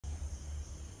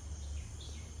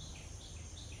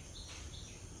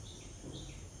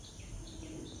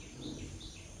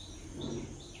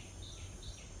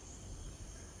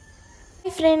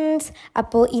Friends,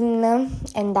 അപ്പോൾ ഇന്ന്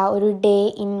ഒരു ഡേ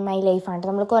ഇൻ മൈ ലൈഫാണ്.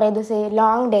 നമ്മൾ കുറേ ദിവസം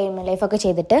ലോങ് ഡേ ഇൻ മൈ ലൈഫൊക്കെ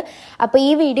ചെയ്തിട്ട്, അപ്പോൾ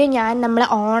ഈ വീഡിയോ ഞാൻ നമ്മളെ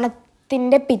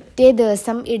ഓണത്തിൻ്റെ പിറ്റേ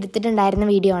ദിവസം എടുത്തിട്ടുണ്ടായിരുന്ന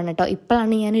വീഡിയോ ആണ് കേട്ടോ.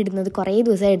 ഇപ്പോഴാണ് ഞാൻ ഇടുന്നത്. കുറേ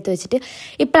ദിവസം എടുത്ത് വെച്ചിട്ട്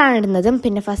ഇപ്പോഴാണ് ഇടുന്നത്.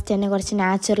 പിന്നെ ഫസ്റ്റ് തന്നെ കുറച്ച്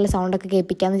നാച്ചുറൽ സൗണ്ടൊക്കെ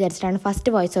കേൾപ്പിക്കാമെന്ന് വിചാരിച്ചിട്ടാണ്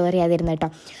ഫസ്റ്റ് വോയിസ് ഓവർ ചെയ്യാതിരുന്നത് കേട്ടോ.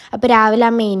 അപ്പോൾ രാവിലെ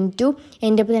അമ്മ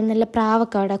എൻ്റെ ഒപ്പം തന്നെ നല്ല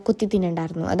പ്രാവൊക്കെ അവിടെ കുത്തി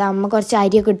തിന്നുണ്ടായിരുന്നു. അത് അമ്മ കുറച്ച്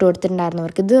അരിയൊക്കെ ഇട്ട് കൊടുത്തിട്ടുണ്ടായിരുന്നു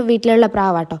അവർക്ക്. ഇത് വീട്ടിലുള്ള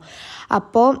പ്രാവാട്ടോ.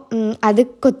 അപ്പോൾ അത്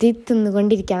കൊത്തി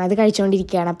തിന്നുകൊണ്ടിരിക്കുകയാണ്, അത്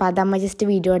കഴിച്ചുകൊണ്ടിരിക്കുകയാണ്. അപ്പോൾ അതമ്മ ജസ്റ്റ്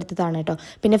വീഡിയോ എടുത്തതാണ് കേട്ടോ.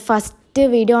 പിന്നെ ഫസ്റ്റ്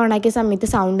വീഡിയോ ഓണാക്കിയ സമയത്ത്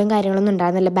സൗണ്ടും കാര്യങ്ങളൊന്നും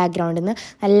ഉണ്ടായിരുന്നില്ല ബാക്ക്ഗ്രൗണ്ടിൽ നിന്ന്.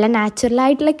 നല്ല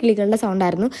നാച്ചുറലായിട്ടുള്ള കിളികളുടെ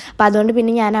സൗണ്ടായിരുന്നു. അപ്പോൾ അതുകൊണ്ട്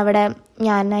പിന്നെ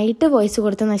ഞാനായിട്ട് വോയിസ്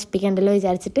കൊടുത്ത് നശിപ്പിക്കണ്ടല്ലോ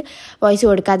വിചാരിച്ചിട്ട് വോയിസ്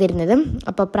കൊടുക്കാതിരുന്നത്.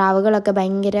 അപ്പോൾ പ്രാവുകളൊക്കെ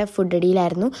ഭയങ്കര ഫുഡ്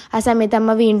അടിയിലായിരുന്നു. ആ സമയത്ത്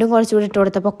അമ്മ വീണ്ടും കുറച്ചുകൂടി ഇട്ട്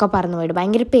കൊടുത്തപ്പോൾ ഒക്കെ പറന്നു പോയിട്ട്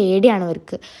ഭയങ്കര പേടിയാണ്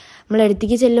അവർക്ക്. നമ്മൾ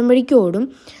അടുത്തേക്ക് ചെല്ലുമ്പോഴേക്കും ഓടും.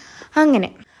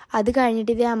 അങ്ങനെ അത്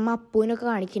കഴിഞ്ഞിട്ട് ഇതേ അമ്മ അപ്പൂനൊക്കെ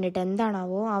കാണിക്കുന്നുണ്ട്.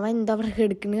 എന്താണാവോ അവൻ എന്താ പറയുക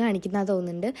എടുക്കുന്നത് കാണിക്കുന്നതാണ്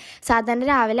തോന്നുന്നുണ്ട്. സാധാരണ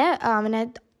രാവിലെ അവനെ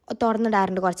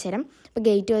തുറന്നിടാറുണ്ട് കുറച്ച് നേരം. അപ്പോൾ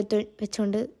ഗേറ്റ്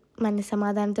വെച്ചുകൊണ്ട്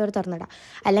മനസ്സമാധാനത്തോടെ തുറന്നിടാം,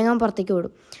 അല്ലെങ്കിൽ അവൻ പുറത്തേക്ക്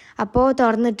ഓടും. അപ്പോൾ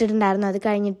തുറന്നിട്ടിട്ടുണ്ടായിരുന്നു. അത്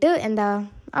കഴിഞ്ഞിട്ട്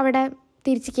അവിടെ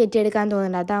തിരിച്ച് കയറ്റിയെടുക്കാൻ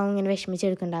തോന്നുന്നുണ്ട്. അതാവും ഇങ്ങനെ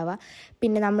വിഷമിച്ചെടുക്കുന്നുണ്ടാവുക.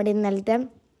 പിന്നെ നമ്മുടെ ഇന്നലത്തെ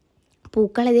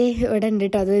പൂക്കളിതേ ഇവിടെ ഉണ്ട്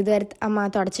കേട്ടോ. അത് ഇതുവരെ അമ്മ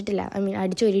തുടച്ചിട്ടില്ല,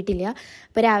 അടിച്ചു ഒരുട്ടില്ല.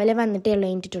 അപ്പോൾ രാവിലെ വന്നിട്ടേ ഉള്ളൂ,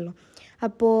 കഴിഞ്ഞിട്ടുള്ളൂ.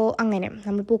 അപ്പോൾ അങ്ങനെ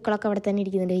നമ്മൾ പൂക്കളൊക്കെ അവിടെ തന്നെ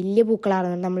ഇരിക്കുന്നുണ്ട്. വലിയ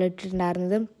പൂക്കളായിരുന്നു നമ്മൾ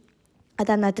ഇട്ടിട്ടുണ്ടായിരുന്നത്. അത്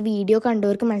അന്നത്തെ വീഡിയോ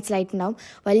കണ്ടവർക്ക് മനസ്സിലായിട്ടുണ്ടാവും,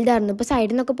 വലുതായിരുന്നു. ഇപ്പോൾ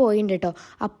സൈഡിൽ നിന്നൊക്കെ പോയിട്ടുണ്ട് കേട്ടോ.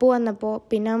 അപ്പോൾ വന്നപ്പോൾ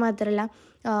പിന്നെ മാത്രമല്ല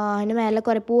അതിന് മേലെ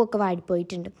കുറേ പൂവൊക്കെ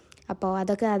വാടിപ്പോയിട്ടുണ്ട്. അപ്പോൾ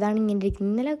അതാണ് ഇങ്ങനെ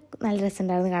ഇരിക്കുന്നത്. ഇന്നലെ നല്ല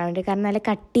രസമുണ്ടായിരുന്നു കാണാൻ വേണ്ടി. കാരണം നല്ല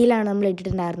കട്ടിയിലാണ് നമ്മൾ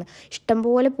ഇട്ടിട്ടുണ്ടായിരുന്നത്.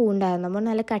 ഇഷ്ടംപോലെ പൂ ഉണ്ടായിരുന്നു. അപ്പോൾ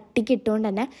നല്ല കട്ടിക്ക് ഇട്ടുകൊണ്ട്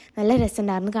തന്നെ നല്ല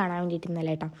രസമുണ്ടായിരുന്നു കാണാൻ വേണ്ടിയിട്ട്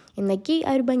ഇന്നലെ കേട്ടോ. ഇന്നേക്ക്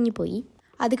ആ ഒരു ഭംഗി പോയി.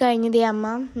 അത് കഴിഞ്ഞതേ അമ്മ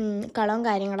കളവും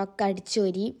കാര്യങ്ങളൊക്കെ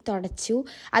അടിച്ചോരി തുടച്ചു.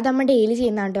 അതമ്മ ഡെയിലി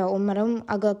ചെയ്യുന്നതാണ് കേട്ടോ. ഉമ്മറും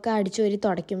അകമൊക്കെ അടിച്ചോരി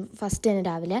തുടയ്ക്കും ഫസ്റ്റ് തന്നെ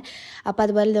രാവിലെ. അപ്പോൾ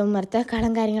അതുപോലെ ഉമ്മറത്തെ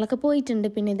കളം കാര്യങ്ങളൊക്കെ പോയിട്ടുണ്ട്.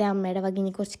 പിന്നെ ഇതേ അമ്മയുടെ വക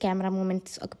ഇനി കുറച്ച് ക്യാമറ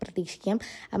മൂമെൻറ്റ്സ് ഒക്കെ പ്രതീക്ഷിക്കാം.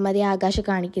 അമ്മ അതേ ആകാശം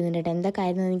കാണിക്കുന്നുണ്ട് കേട്ടോ. എന്താ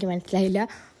കാര്യം എനിക്ക് മനസ്സിലായില്ല.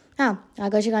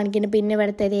 ആകാശം കാണിക്കുന്നുണ്ട്. പിന്നെ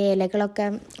ഇവിടുത്തെ ഇലകളൊക്കെ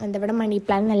ഇവിടെ മണി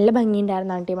പ്ലാന്റ് നല്ല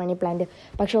ഭംഗിയുണ്ടായിരുന്നു ആണ്ടി മണി പ്ലാന്റ്.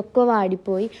 പക്ഷെ ഒക്കെ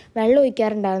വാടിപ്പോയി. വെള്ളം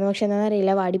ഒഴിക്കാറുണ്ടായിരുന്നു, പക്ഷെ എന്താണെന്ന്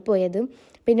അറിയില്ല വാടിപ്പോയത്.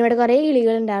 പിന്നെ ഇവിടെ കുറേ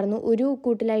കിളികളുണ്ടായിരുന്നു. ഒരു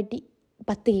കൂട്ടിലായിട്ട്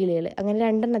 10 കിളികൾ, അങ്ങനെ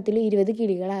 2 20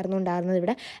 കിളികളായിരുന്നു ഉണ്ടായിരുന്നത്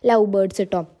ഇവിടെ, ലവ് ബേർഡ്സ്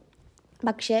കേട്ടോ.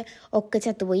 പക്ഷേ ഒക്കെ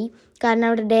ചത്തുപോയി. കാരണം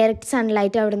അവിടെ ഡയറക്റ്റ്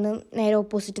സൺലൈറ്റ് അവിടെ നിന്ന് നേരെ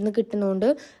ഓപ്പോസിറ്റിൽ നിന്ന് കിട്ടുന്നതുകൊണ്ട്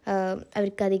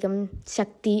അവർക്ക് അധികം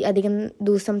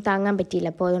ദിവസം താങ്ങാൻ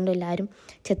പറ്റിയില്ല. അപ്പോൾ അതുകൊണ്ട് എല്ലാവരും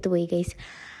ചത്തുപോയി ഗൈസ്.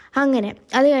 അങ്ങനെ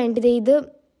അത് കഴിഞ്ഞിട്ട് ഇത്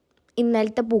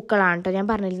ഇന്നലത്തെ പൂക്കളാണ് കേട്ടോ. ഞാൻ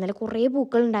പറഞ്ഞില്ല ഇന്നലെ കുറേ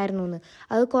പൂക്കളുണ്ടായിരുന്നു എന്ന്.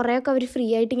 അത് കുറേയൊക്കെ അവർ ഫ്രീ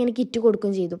ആയിട്ട് ഇങ്ങനെ കിറ്റ്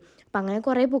കൊടുക്കുകയും ചെയ്തു. അപ്പം അങ്ങനെ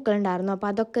കുറേ പൂക്കളുണ്ടായിരുന്നു. അപ്പോൾ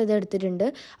അതൊക്കെ ഇത് എടുത്തിട്ടുണ്ട്,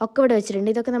 ഒക്കെ ഇവിടെ വെച്ചിട്ടുണ്ട്.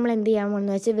 ഇതൊക്കെ നമ്മൾ എന്ത്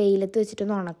ചെയ്യാമെന്ന് വെച്ചാൽ വെയിലത്ത്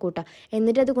വെച്ചിട്ടൊന്ന് ഉണക്കൂട്ടാം.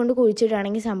 എന്നിട്ട് അത് കൊണ്ട്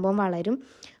കുഴിച്ചിടുകയാണെങ്കിൽ സംഭവം വളരും.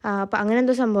 അപ്പോൾ അങ്ങനെ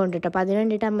എന്തോ സംഭവം ഉണ്ട് കേട്ടോ. അപ്പോൾ അതിന്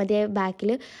വേണ്ടിയിട്ട് അമ്മയുടെ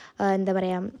ബാക്കിൽ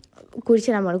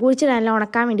കുഴിച്ചിടാനല്ല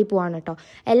ഉണക്കാൻ വേണ്ടി പോവാണ് കേട്ടോ.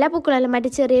 എല്ലാ പൂക്കളെല്ലാം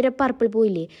മറ്റേ ചെറിയൊരു പർപ്പിൾ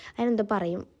പൂയില്ലേ, അതിനെന്തോ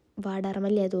പറയും,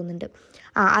 വാടാറമല്ലേ തോന്നുന്നുണ്ട്.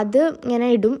 അത് ഇങ്ങനെ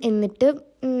ഇടും. എന്നിട്ട്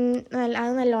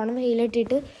അത് നല്ലോണം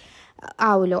വെയിലിട്ടിട്ട്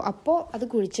ആവുമല്ലോ, അപ്പോൾ അത്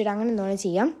കുഴിച്ചിടുക, അങ്ങനെ എന്തോണം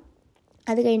ചെയ്യാം.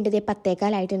 അത് കഴിഞ്ഞിട്ട്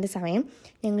 10:15 സമയം.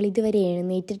 ഞങ്ങൾ ഇതുവരെ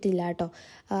എഴുന്നേറ്റിട്ടില്ല കേട്ടോ.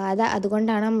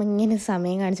 അതുകൊണ്ടാണ് അമ്മ ഇങ്ങനെ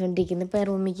സമയം കാണിച്ചുകൊണ്ടിരിക്കുന്നത്. ഇപ്പോൾ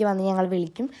റൂമിലേക്ക് വന്ന് ഞങ്ങൾ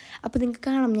വിളിക്കും. അപ്പോൾ നിങ്ങൾക്ക്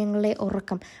കാണാം ഞങ്ങളുടെ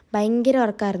ഉറക്കം ഭയങ്കര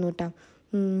ഉറക്കമായിരുന്നു കേട്ടോ.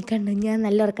 കണ്ടു, ഞാൻ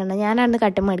നല്ല ഉറക്കമുണ്ട്. ഞാനാണ്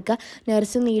കട്ടുമ്മ എടുക്കുക.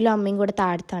 നഴ്സും നീലും അമ്മയും കൂടെ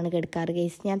താഴത്താണ് കിടക്കാറ്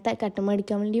കേസ്. ഞാൻ കട്ടുമ്മ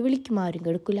അടിക്കാൻ വേണ്ടി വിളിക്കും, ആരും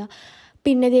കിടക്കില്ല.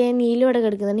 പിന്നെ നീലും ഇവിടെ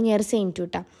കിടക്കുന്നുണ്ട്. നഴ്സ് എണീറ്റു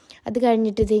കേട്ടോ. അത്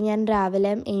കഴിഞ്ഞിട്ട് ഞാൻ രാവിലെ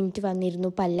എണീറ്റ് വന്നിരുന്നു.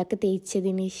 പല്ലൊക്കെ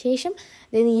തേച്ചതിന് ശേഷം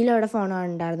നീലും അവിടെ ഫോണാണ്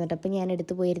ഉണ്ടായിരുന്നു കേട്ടോ. അപ്പോൾ ഞാൻ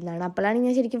എടുത്ത് പോയിരുന്നതാണ്. അപ്പോഴാണ്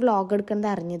ഞാൻ ശരിക്കും വ്ളോഗ് എടുക്കുന്നത്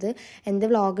അറിഞ്ഞത്. എന്ത്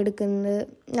വ്ളോഗ് എടുക്കുന്നത്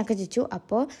എന്നൊക്കെ ചോദിച്ചു.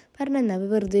 അപ്പോൾ എന്നാൽ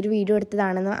വെറുതെ ഒരു വീഡിയോ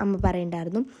എടുത്തതാണെന്ന് അമ്മ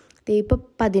പറയുന്നുണ്ടായിരുന്നു. ഇപ്പോൾ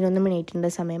 11 മണിയായിട്ടുണ്ട്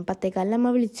സമയം. 10:15 അമ്മ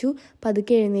വിളിച്ചു.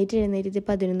 പതുക്കെ എഴുന്നേറ്റ്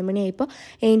 11 മണിയായപ്പോൾ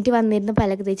എണീറ്റ് വന്നിരുന്നു.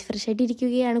 പല്ലൊക്കെ തേച്ച് ഫ്രഷ് ആയിട്ട്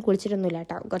ഇരിക്കുകയാണ്. കുളിച്ചിട്ടൊന്നുമില്ല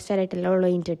കേട്ടോ, കുറച്ച് നേരമായിട്ടല്ലേ ഉള്ളൂ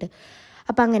എണീറ്റിട്ട്.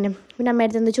 അപ്പം അങ്ങനെ പിന്നെ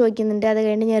അമ്മയുടെ അടുത്ത് ചോദിക്കുന്നുണ്ട്. അത്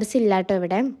കഴിഞ്ഞ് നഴ്സില്ല കേട്ടോ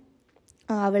ഇവിടെ.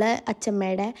 അവൾ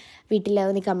അച്ഛമ്മയുടെ വീട്ടിൽ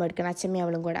നിൽക്കാൻ എടുക്കണം, അച്ഛമ്മയും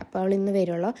അവളും കൂടെ. അപ്പോൾ അവൾ ഇന്ന്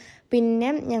വരുള്ളൂ. പിന്നെ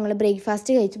ഞങ്ങൾ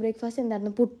ബ്രേക്ക്ഫാസ്റ്റ് കഴിച്ചു. ബ്രേക്ക്ഫാസ്റ്റ്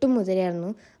എന്തായിരുന്നു, പുട്ടും മുതിരയായിരുന്നു.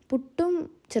 പുട്ടും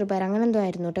ചെറുപയർ അങ്ങനെ എന്തോ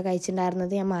ആയിരുന്നു കേട്ടോ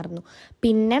കഴിച്ചിട്ടുണ്ടായിരുന്നത്, ഞാൻ മറന്നു.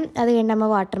 പിന്നെ അത് കഴിഞ്ഞ് അമ്മ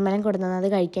വാട്ടർമെലൻ കൊടുത്തത് അത്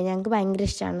കഴിക്കാൻ ഞങ്ങൾക്ക് ഭയങ്കര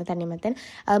ഇഷ്ടമാണ്. തണ്ണിമത്തൻ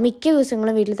മിക്ക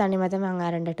ദിവസങ്ങളും വീട്ടിൽ തണ്ണിമത്തൻ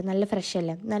വാങ്ങാറുണ്ട് കേട്ടോ. നല്ല ഫ്രഷ്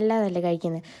അല്ലേ, നല്ലതല്ലേ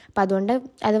കഴിക്കുന്നത്. അപ്പോൾ അതുകൊണ്ട്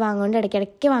അത് വാങ്ങുകൊണ്ട്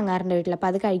ഇടയ്ക്കിടയ്ക്ക് വാങ്ങാറുണ്ട് വീട്ടിൽ.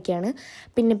 അപ്പോൾ അത് കഴിക്കുകയാണ്.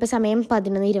 പിന്നെ ഇപ്പോൾ സമയം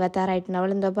 11:26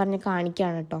 അവൾ എന്തോ പറഞ്ഞ്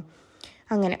കാണിക്കുകയാണ് കേട്ടോ.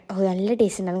 അങ്ങനെ നല്ല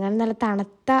ടേസ്റ്റ് ഉണ്ടായിരുന്നു. കാരണം നല്ല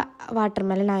തണുത്ത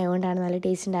വാട്ടർമെലൻ ആയതുകൊണ്ടാണ് നല്ല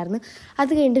ടേസ്റ്റ് ഉണ്ടായിരുന്നു.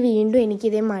 അത് കഴിഞ്ഞിട്ട് വീണ്ടും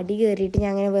എനിക്കിതേ മടി കയറിയിട്ട്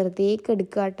ഞാൻ അങ്ങനെ വെറുതെ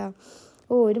എടുക്കുക കേട്ടോ.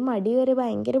 ഒരു മടി കയറി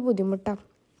ഭയങ്കര ബുദ്ധിമുട്ടാണ്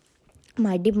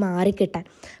മടി മാറിക്കിട്ടാൻ.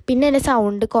 പിന്നെ എൻ്റെ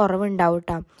സൗണ്ട് കുറവുണ്ടാവും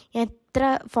കേട്ടോ. ഞാൻ എത്ര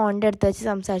ഫോണിൻ്റെ അടുത്ത് വെച്ച്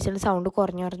സംസാരിച്ചാലും സൗണ്ട്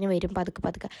കുറഞ്ഞ് വരും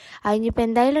പതുക്കെ. അതിനിപ്പോൾ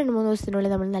എന്തായാലും 2-3 ദിവസത്തിനുള്ളിൽ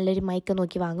നമ്മൾ നല്ലൊരു മൈക്ക്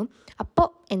നോക്കി വാങ്ങും. അപ്പോൾ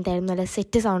എന്തായാലും നല്ല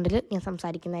സെറ്റ് സൗണ്ടിൽ ഞാൻ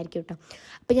സംസാരിക്കുന്നതായിരിക്കും കേട്ടോ.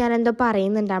 അപ്പോൾ ഞാനെന്തോ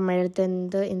പറയുന്നുണ്ട് അമ്മയുടെ അടുത്ത്,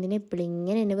 എന്തിനാ എപ്പോഴും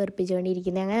ഇങ്ങനെ എന്നെ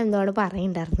വെറുപ്പിച്ചുകൊണ്ടിരിക്കുന്നത്, അങ്ങനെ എന്തോണ്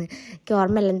പറയുന്നുണ്ടായിരുന്നു. എനിക്ക്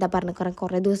ഓർമ്മയില്ല എന്താ പറഞ്ഞു,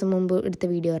 കുറേ ദിവസം മുമ്പ് എടുത്ത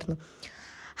വീഡിയോ ആയിരുന്നു.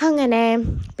 അങ്ങനെ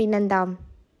പിന്നെന്താ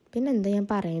ഞാൻ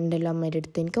പറയുന്നുണ്ടല്ലോ അമ്മയുടെ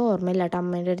അടുത്ത്, എനിക്ക് ഓർമ്മയില്ല കേട്ടോ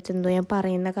അമ്മയുടെ അടുത്ത് എന്തോ ഞാൻ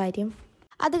പറയുന്ന കാര്യം.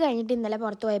 അത് കഴിഞ്ഞിട്ട് ഇന്നലെ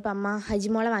പുറത്ത് പോയപ്പോൾ അമ്മ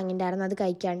ഹജിമോള വാങ്ങിയിട്ടുണ്ടായിരുന്നു. അത്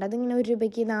കഴിക്കാണ്ട് അതിങ്ങനെ 1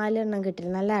 രൂപയ്ക്ക് 4 എണ്ണം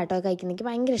കിട്ടില്ല. നല്ല കേട്ടോ കഴിക്കുന്നത്, എനിക്ക്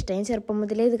ഭയങ്കര ഇഷ്ടമായി. ഞാൻ ചെറുപ്പം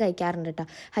മുതലേ ഇത് കഴിക്കാറുണ്ട് കേട്ടോ.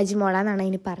 ഹജിമോള എന്നാണ്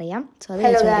അതിന് പറയാം. സോ അത്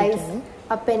കഴിച്ചു.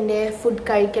 അപ്പം എൻ്റെ ഫുഡ്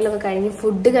കഴിക്കലൊക്കെ കഴിഞ്ഞ്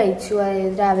ഫുഡ് കഴിച്ചു.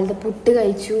 അതായത് രാവിലത്തെ പുട്ട്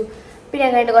കഴിച്ചു. പിന്നെ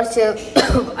ഞാൻ കഴിഞ്ഞിട്ട് കുറച്ച്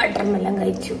വാട്ടർമെലൻ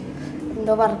കഴിച്ചു.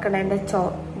 എന്തോ വറക്കണേൻ്റെ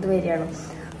ഇത് വരികയാണ്.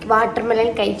 വാട്ടർമെലൻ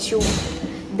കഴിച്ചു.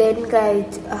 ദെൻ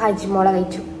ഹജിമോള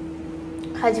കഴിച്ചു.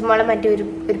 ഹജിമോള മറ്റേ ഒരു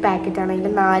പാക്കറ്റാണ്,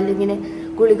 അതിൽ 4 ഇങ്ങനെ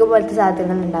ഗുളിക പോലത്തെ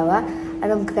സാധനങ്ങൾ ഉണ്ടാവുക. അത്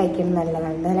നമുക്ക് കഴിക്കുന്നത്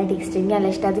നല്ലതാണ്, നല്ല ടേസ്റ്റ്. എനിക്ക് നല്ല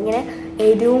ഇഷ്ടം. അതിങ്ങനെ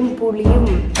എരിവും പുളിയും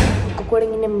ഒക്കെ കൂടെ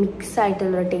ഇങ്ങനെ മിക്സ്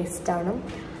ആയിട്ടുള്ള ടേസ്റ്റാണ്.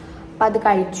 അപ്പം അത്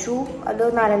കഴിച്ചു. അത്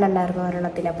 4 എണ്ണം ഉണ്ടായിരുന്നു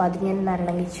ഒരെണ്ണത്തിൽ. അപ്പോൾ അത് ഞാൻ 4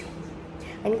 എണ്ണം കഴിച്ചു.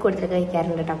 എനിക്ക് കൂടുതൽ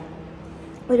കഴിക്കാറുണ്ട് കേട്ടോ.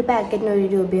 ഒരു പാക്കറ്റിന് 1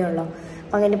 രൂപയുള്ളൂ.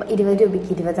 അപ്പോൾ അങ്ങനെ 20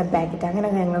 രൂപയ്ക്ക് 20 പാക്കറ്റ് അങ്ങനെ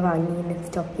ഞങ്ങൾ വാങ്ങി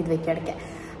സ്റ്റോക്ക് ചെയ്ത് വെക്കുകയൊക്കെ.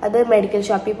 അത് മെഡിക്കൽ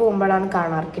ഷോപ്പിൽ പോകുമ്പോഴാണ്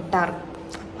കിട്ടാറ്.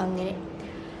 അപ്പം അങ്ങനെ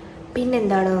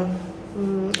പിന്നെന്താണ്,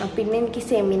 പിന്നെ എനിക്ക്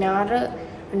സെമിനാർ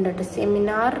ഉണ്ട് കേട്ടോ.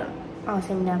 സെമിനാർ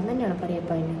തന്നെയാണ് പറയുക.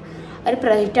 അതിന് ഒരു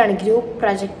പ്രൊജക്റ്റാണ്, ഗ്രൂപ്പ്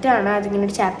പ്രൊജക്റ്റാണ്. അതിങ്ങനെ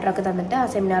ഒരു ചാപ്റ്ററൊക്കെ തന്നിട്ട് ആ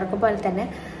സെമിനാറൊക്കെ പോലെ തന്നെ.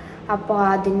 അപ്പോൾ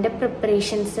അതിൻ്റെ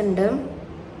പ്രിപ്പറേഷൻസ് ഉണ്ട്.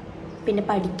 പിന്നെ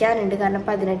പഠിക്കാനുണ്ട്, കാരണം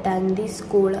 18-ാം തീയതി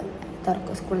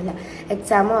സ്കൂളില്ല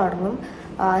എക്സാം തുടങ്ങും.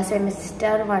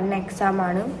 സെമിസ്റ്റർ 1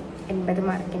 എക്സാമാണ്, 80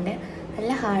 മാർക്കിൻ്റെ.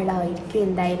 നല്ല ഹാർഡായിരിക്കും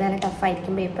എന്തായാലും, നല്ല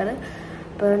ടഫായിരിക്കും പേപ്പർ.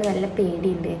 അപ്പോൾ നല്ല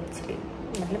പേടിയുണ്ട്, ആക്ച്വലി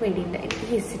നല്ല പേടിയുണ്ട്. എനിക്ക്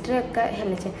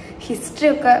ഹിസ്റ്ററി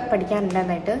ഒക്കെ പഠിക്കാനുണ്ട്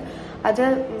നന്നായിട്ട്. അത്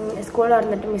സ്കൂളിൽ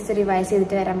വന്നിട്ട് മിസ് റിവൈസ്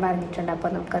ചെയ്തിട്ട് വരാൻ പറഞ്ഞിട്ടുണ്ട്. അപ്പോൾ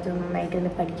നമുക്കത്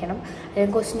നന്നായിട്ടൊന്ന് പഠിക്കണം.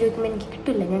 അല്ലെങ്കിൽ ക്വസ്റ്റ്യൻ ചോദിക്കുമ്പോൾ എനിക്ക്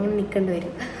കിട്ടില്ല, ഞാൻ അങ്ങനെ നിൽക്കേണ്ടി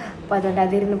വരും. അപ്പോൾ അതുകൊണ്ട്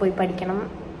അതിരുന്ന് പോയി പഠിക്കണം.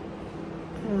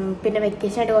 പിന്നെ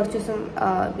വെക്കേഷനായിട്ട് കുറച്ച് ദിവസം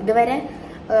ഇതുവരെ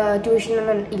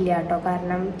ട്യൂഷനൊന്നും ഇല്ല കേട്ടോ.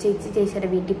 കാരണം ചേച്ചിയുടെ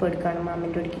വീട്ടിൽ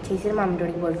പോയെടുക്കുകയാണ്, ചേച്ചിയുടെ മാമൻ്റെ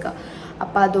വീട്ടിൽ പോയെടുക്കുക.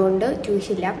 അപ്പോൾ അതുകൊണ്ട്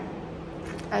ട്യൂഷൻ ഇല്ല.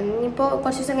 ഇനിയിപ്പോൾ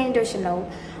കുറച്ച് ദിവസം കഴിഞ്ഞ് ട്യൂഷൻ ഉണ്ടാവും.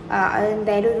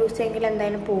 അതെന്തായാലും ഒരു ദിവസമെങ്കിലും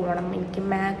എന്തായാലും പോകണം. എനിക്ക്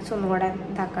മാത്സ് ഒന്നും കൂടെ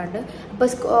ഇതാക്കാണ്ട്.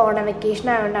 അപ്പോൾ വെക്കേഷൻ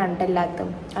ആയതുകൊണ്ടാണ് എല്ലാത്തും,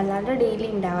 അല്ലാണ്ട് ഡെയിലി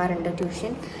ഉണ്ടാവാറുണ്ട്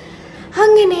ട്യൂഷൻ.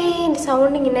 അങ്ങനെ എൻ്റെ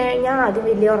സൗണ്ട് ഇങ്ങനെ, ഞാൻ ആദ്യം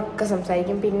വലിയ ഉറക്കം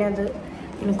സംസാരിക്കും, പിന്നെ അത്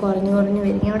ഇങ്ങനെ കുറഞ്ഞ്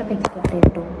വരും. ഞാൻ അവിടെ പെട്ടിട്ട്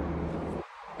കേട്ടോ.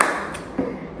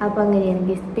 അപ്പോൾ അങ്ങനെയാണ്.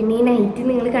 പിന്നെ ഈ നൈറ്റ്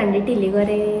നിങ്ങൾ കണ്ടിട്ടില്ലേ,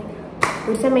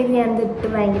 ഒരു സമയത്ത് ഞാൻ ഇതിട്ട്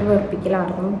ഭയങ്കര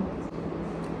വെറുപ്പിക്കലായിരുന്നു.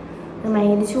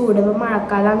 ഭയങ്കര ചൂട്. ഇപ്പം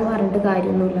മഴക്കാലമാണെന്ന് പറഞ്ഞിട്ട്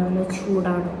കാര്യമൊന്നുമില്ല, നല്ല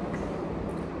ചൂടാണ്.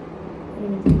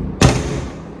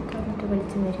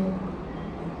 വെളിച്ചം വരും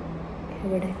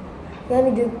ഇവിടെ.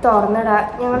 ഞാനിത്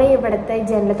ഞങ്ങൾ ഇവിടുത്തെ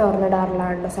ജനൽ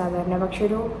തുറന്നിടാറുള്ളതാണല്ലോ സാധാരണ. പക്ഷെ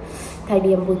ഒരു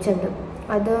തടിയമ്പൂച്ച ഉണ്ട്.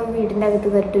 അത് വീടിൻ്റെ അകത്ത്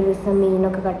കയറിയിട്ട് ഒരു ദിവസം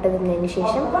മീനൊക്കെ കട്ട് തിന്നതിന്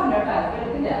ശേഷം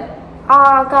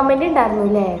കമന്റ് ഉണ്ടായിരുന്നു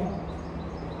അല്ലേ.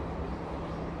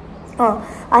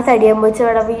 ആ തടിയമ്പൂച്ച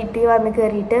ഇവിടെ വീട്ടിൽ വന്ന്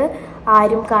കയറിയിട്ട്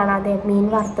ആരും കാണാതെ മീൻ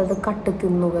വറുത്തത് കട്ട്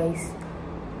തിന്നു ഗൈസ്.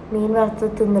 മീൻ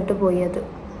വറുത്തത് തിന്നിട്ട് പോയി. അത്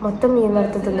മൊത്തം മീൻ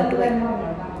വറുത്തത് തിന്നിട്ട് പോയി.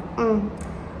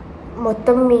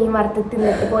 മൊത്തം മീൻ വറുത്ത്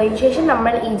തിന്നിട്ട് പോയതിന് ശേഷം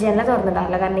നമ്മൾ ഈ ജനൽ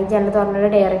തുറന്നിടാറില്ല, കാരണം ഈ ജനൽ തുറന്നിട്ട്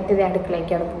ഡയറക്റ്റ് ഇത്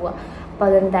അടുക്കളയ്ക്കാണ് പോവുക. അപ്പോൾ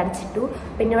അതുകൊണ്ട് അടച്ചിട്ടു.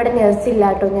 പിന്നെ ഇവിടെ നഴ്സ് ഇല്ല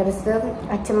കേട്ടോ. നഴ്സ്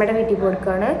അച്ഛമ്മയുടെ വീട്ടിൽ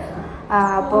കൊടുക്കുകയാണ്.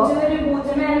 അപ്പോൾ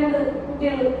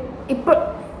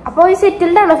അപ്പോൾ ഈ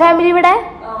സെറ്റിൽഡ് ആണോ ഫാമിലി ഇവിടെ?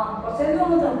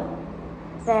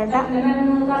 വേണ്ട,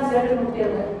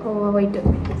 പോയിട്ട്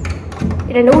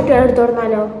 2 കുട്ടികളെ എടുത്തു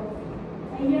കൊടുത്താലോ?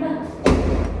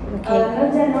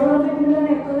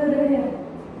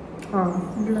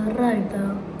 ബ്ലറായിട്ടാ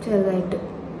ചെറുതായിട്ട്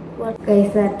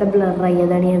ഗൈസ്, നേരത്തെ ബ്ലറായി,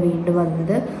 അതാണ് ഞാൻ വീണ്ടും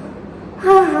വന്നത്.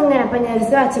 അങ്ങനെ അപ്പം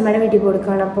നഴ്സ് അച്ഛമ്മയുടെ വീട്ടിൽ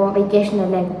കൊടുക്കുകയാണ്. അപ്പോൾ വെക്കേഷൻ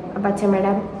അല്ലേ, അപ്പം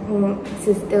അച്ഛമ്മയുടെ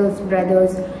സിസ്റ്റേഴ്സ്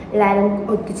ബ്രദേഴ്സ് എല്ലാവരും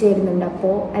ഒത്തുചേരുന്നുണ്ട്.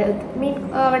 അപ്പോൾ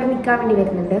അവിടെ നിൽക്കാൻ വേണ്ടി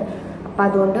വരുന്നുണ്ട്. അപ്പോൾ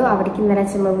അതുകൊണ്ട് അവിടേക്ക് ഇന്നലെ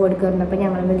അച്ഛമ്മ കൊടുക്കുന്നുണ്ട്. അപ്പോൾ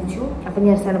ഞങ്ങൾ വിളിച്ചു. അപ്പം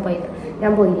നഴ്സാണ് പോയത്,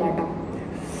 ഞാൻ പോയില്ല കേട്ടോ.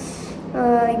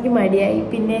 എനിക്ക് മടിയായി.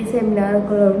 പിന്നെ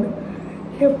സെമിനാറൊക്കെ ഉള്ളതുകൊണ്ട്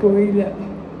ഞാൻ പോയില്ല.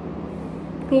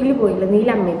 നീല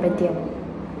അമ്മയെ പറ്റിയാണ്.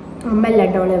 അമ്മ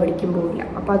അല്ലാണ്ട് അവൾ എവിടേക്കും പോയില്ല.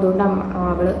 അപ്പോൾ അതുകൊണ്ട്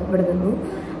അവൾ ഇവിടെ നിന്നു.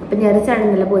 അപ്പം ഞെറസാണ്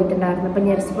ഇന്നലെ പോയിട്ടുണ്ടായിരുന്നു. അപ്പം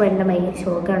ഞെറസ് പോയിട്ട് ഭയങ്കര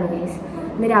ഷോക്കാണ് ഗൈസ്.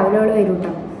 ഇന്ന് രാവിലെ അവൾ വരും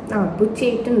കേട്ടോ. ഇപ്പോൾ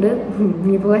ഉച്ചയായിട്ടുണ്ട്.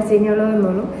 ഇനിയിപ്പോൾ കുറച്ച് കഴിഞ്ഞാൽ അവൾ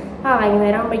വന്നോളൂ.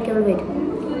 വൈകുന്നേരം ആകുമ്പോഴേക്കും അവൾ വരും.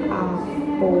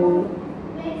 അപ്പോൾ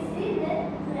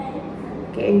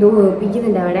എന്തോ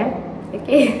വേർപ്പിക്കുന്നുണ്ട് അവിടെ.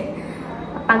 ഓക്കെ,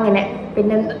 അപ്പം അങ്ങനെ.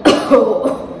 പിന്നെ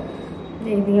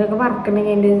നിങ്ങളൊക്കെ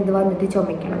വറക്കണമെങ്കിൽ എൻ്റെ ഇത് വന്നിട്ട്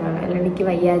ചുമയ്ക്കണമെന്നാണ്, അല്ലാണ്ട് എനിക്ക്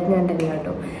വയ്യാതെ ഉണ്ടല്ലോ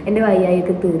കേട്ടോ. എൻ്റെ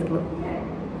വയ്യായൊക്കെ തീർന്നു.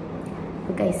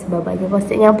 അപ്പോൾ ഗൈസ് ബൈ.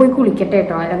 ഞാൻ പോയി കുളിക്കട്ടെ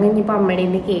കേട്ടോ, അല്ലെങ്കിൽ ഇനിയിപ്പോൾ അമ്മയുടെ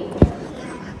നിന്ന് കേൾക്കും.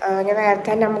 ഞാൻ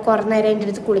നേരത്തെ നമുക്ക് കുറേ നേരം എൻ്റെ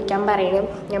അടുത്ത് കുളിക്കാൻ പറയണം.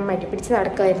 ഞാൻ മടി പിടിച്ച്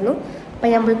നടക്കുമായിരുന്നു. അപ്പം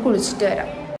ഞാൻ പോയി കുളിച്ചിട്ട് വരാം.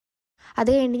 അത്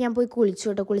കഴിഞ്ഞ് ഞാൻ പോയി കുളിച്ചു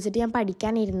കേട്ടോ. കുളിച്ചിട്ട് ഞാൻ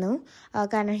പഠിക്കാനിരുന്നു.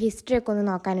 കാരണം ഹിസ്റ്ററി ഒക്കെ ഒന്ന്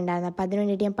നോക്കാനുണ്ടായിരുന്നു. അപ്പോൾ അതിന്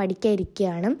വേണ്ടിയിട്ട് ഞാൻ പഠിക്കാൻ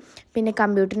ഇരിക്കുകയാണ്. പിന്നെ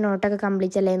കമ്പ്യൂട്ടർ നോട്ടൊക്കെ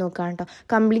കംപ്ലീറ്റ് അല്ലേ നോക്കാം കേട്ടോ.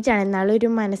 കംപ്ലീറ്റ് ആണ്, എന്നാലും ഒരു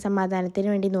മനസ്സമാധാനത്തിന്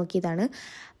വേണ്ടി നോക്കിയതാണ്.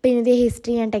 പിന്നെ ഇത്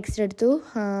ഹിസ്റ്ററി ഞാൻ ടെക്സ്റ്റ് എടുത്തു.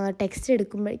 ടെക്സ്റ്റ്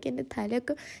എടുക്കുമ്പോഴേക്കും എൻ്റെ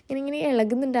തലയൊക്കെ ഇങ്ങനെ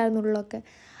ഇളകുന്നുണ്ടായിരുന്നുള്ളൊക്കെ.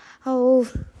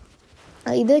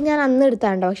 ഇത് ഞാൻ അന്ന്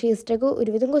എടുത്താണ്ടോ. പക്ഷേ ഹിസ്റ്ററിക്ക്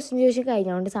ഒരുവിധം ക്വസ്റ്റ്യൻ ചോദിച്ച്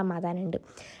കഴിഞ്ഞതുകൊണ്ട് സമാധാനമുണ്ട്.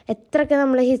 എത്രയൊക്കെ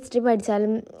നമ്മൾ ഹിസ്റ്ററി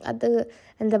പഠിച്ചാലും അത്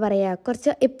എന്താ പറയുക,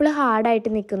 കുറച്ച് എപ്പോഴും ഹാർഡായിട്ട്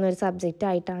നിൽക്കുന്ന ഒരു സബ്ജക്റ്റ്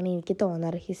ആയിട്ടാണ് എനിക്ക്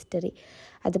തോന്നാറ് ഹിസ്റ്ററി.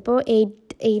 അതിപ്പോൾ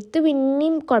എയ്ത്ത്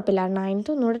പിന്നെയും കുഴപ്പമില്ല,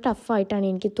 9th ഒന്നുകൂടെ ടഫായിട്ടാണ്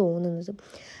എനിക്ക് തോന്നുന്നത്.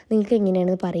 നിങ്ങൾക്ക്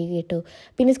എങ്ങനെയാണ് പറയുക കേട്ടോ.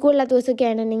 പിന്നെ സ്കൂളില്ലാത്ത ദിവസമൊക്കെ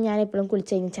ആണെന്നുണ്ടെങ്കിൽ ഞാൻ എപ്പോഴും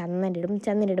കുളിച്ച് കഴിഞ്ഞ്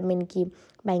ചന്ദനിടുമ്പോൾ എനിക്ക്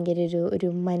ഭയങ്കര ഒരു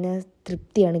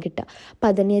മനതൃപ്തിയാണ് കിട്ടുക. അപ്പം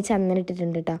അതിന് ഞാൻ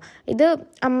ചന്ദനിട്ടിട്ടുണ്ട് കേട്ടോ. ഇത്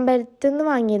അമ്പലത്തിൽ നിന്ന്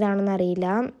വാങ്ങിയതാണെന്ന് അറിയില്ല.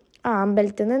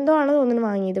 അമ്പലത്തിൽ നിന്ന് എന്തോ ആണ് തോന്നുന്നു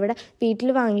വാങ്ങിയത്. ഇവിടെ വീട്ടിൽ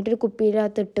വാങ്ങിയിട്ടൊരു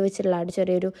കുപ്പിയിലകത്ത് ഇട്ട് വെച്ചിട്ടുള്ള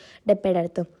ചെറിയൊരു ഡപ്പയുടെ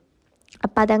അടുത്ത്.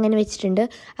 അപ്പം അതങ്ങനെ വെച്ചിട്ടുണ്ട്.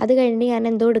 അത് കഴിഞ്ഞിട്ട് ഞാൻ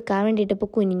എന്തോ എടുക്കാൻ വേണ്ടിയിട്ട് ഇപ്പോൾ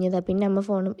കുനിഞ്ഞതാണ്. പിന്നെ അമ്മ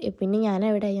ഫോണും പിന്നെ ഞാൻ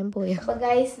എവിടെ ഞാൻ പോയോ. അപ്പോൾ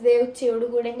ഗൈസ് ഉച്ചയോട്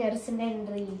കൂടെ നെർസിൻ്റെ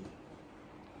എൻട്രി.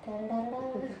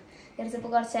 നെർസ്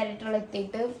ഇപ്പോൾ കുറച്ചായിട്ടുള്ള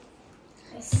എത്തിയിട്ട്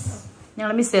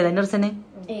ഞങ്ങൾ മിസ് ചെയ്ത നെർസിനെ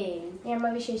ഞാൻ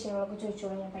വിശേഷങ്ങളൊക്കെ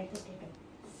ചോദിച്ചോളൂ. ഞാൻ പഠിപ്പിട്ടിട്ട്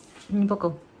ഇനിയിപ്പോക്കോ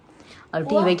അത്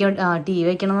ടി വി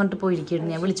വെക്കണം എന്നിട്ട് പോയിരിക്കുന്നു.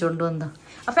 ഞാൻ വിളിച്ചോണ്ട് വന്നതാ.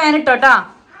 ആ ഫാൻ ഇട്ടോട്ടാ.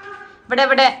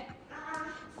 ഇവിടെ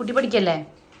കുട്ടി പഠിക്കല്ലേ?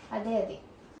 അതെ.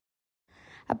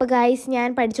 അപ്പോൾ ഗൈസ് ഞാൻ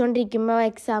പഠിച്ചുകൊണ്ടിരിക്കുമ്പോൾ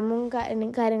എക്സാമും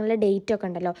കാര്യങ്ങളുടെ ഡേറ്റൊക്കെ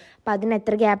ഉണ്ടല്ലോ. അപ്പോൾ അതിന്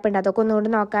എത്ര ഗ്യാപ്പ് ഉണ്ട് അതൊക്കെ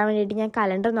ഒന്നുകൂടി നോക്കാൻ വേണ്ടിയിട്ട് ഞാൻ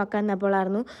കലണ്ടർ നോക്കാൻ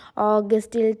നിന്നപ്പോഴായിരുന്നു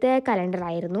ഓഗസ്റ്റിലത്തെ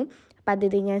കലണ്ടറായിരുന്നു. അപ്പോൾ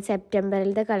അത് ഞാൻ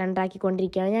സെപ്റ്റംബറിലത്തെ കലണ്ടർ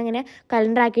ആക്കിക്കൊണ്ടിരിക്കുകയാണ്. ഞാൻ അങ്ങനെ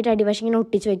കലണ്ടർ ആക്കിയിട്ട് അടിവശം ഇങ്ങനെ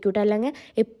ഒട്ടിച്ച് വെക്കൂട്ടോ. അല്ലെങ്കിൽ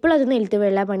എപ്പോഴും അത് നിലത്ത്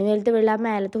വീഴാൻ പണി. നിലത്ത് വീഴാൻ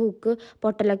മേലത്തെ ഹുക്ക്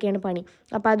പൊട്ടലൊക്കെയാണ് പണി.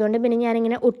 അപ്പോൾ അതുകൊണ്ട് പിന്നെ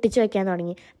ഞാനിങ്ങനെ ഒട്ടിച്ച് വെക്കാൻ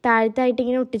തുടങ്ങി. താഴത്തായിട്ട്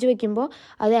ഇങ്ങനെ ഒട്ടിച്ച് വെക്കുമ്പോൾ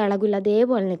അത് ഇളകില്ല,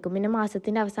 അതേപോലെ നിൽക്കും. പിന്നെ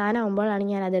മാസത്തിൻ്റെ അവസാനം ആകുമ്പോഴാണ്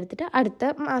ഞാൻ അതെടുത്തിട്ട്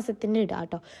അടുത്ത മാസത്തിൻ്റെ ഇടുക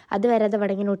കേട്ടോ. അത് വരെ അത്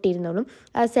അവിടെ ഇങ്ങനെ ഒട്ടിയിരുന്നോളും.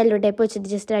 സെല്ലോ ടേപ്പ് വെച്ചിട്ട്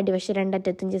ജസ്റ്റ് അടിവശം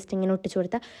രണ്ടറ്റത്തും ജസ്റ്റ് ഇങ്ങനെ ഒട്ടിച്ച്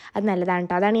കൊടുത്താൽ അത് നല്ലതാണ്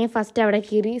കേട്ടോ. അതാണ് ഞാൻ ഫസ്റ്റ് അവിടെ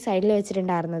കീറി സൈഡിൽ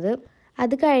വെച്ചിട്ടുണ്ടായിരുന്നത്.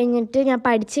 അത് കഴിഞ്ഞിട്ട് ഞാൻ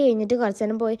പഠിച്ച് കഴിഞ്ഞിട്ട് കുറച്ച്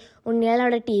നേരം പോയി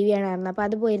ഉണ്ണിയാൽ ടി വി കാണാമായിരുന്നു. അപ്പോൾ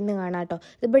അത് പോയിരുന്ന് കാണാം കേട്ടോ.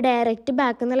 ഇതിപ്പോൾ ഡയറക്റ്റ്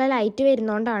ബാക്കിൽ നിന്നുള്ള ലൈറ്റ്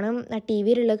വരുന്നതുകൊണ്ടാണ് ആ ടി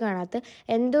വിയിലുള്ളത് കാണാത്തത്.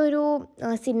 എന്തോ ഒരു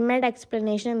സിനിമയുടെ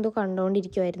എക്സ്പ്ലനേഷൻ എന്തോ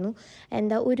കണ്ടുകൊണ്ടിരിക്കുമായിരുന്നു.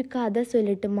 ഒരു കഥ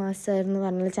സൊല്ലിട്ട് മാസ്റ്റർ എന്ന്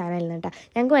പറഞ്ഞുള്ള ചാനലിൽ നിന്ന് കേട്ടോ.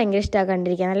 ഞങ്ങൾക്ക് ഭയങ്കര ഇഷ്ടമാണ്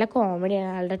കണ്ടിരിക്കാൻ. നല്ല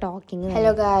കോമഡിയാണ് ആളുടെ ടോക്കിങ്.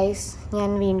 ഹലോ ഗായ്സ്,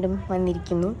 ഞാൻ വീണ്ടും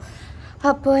വന്നിരിക്കുന്നു.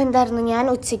 അപ്പോൾ എന്തായിരുന്നു, ഞാൻ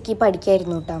ഉച്ചയ്ക്ക്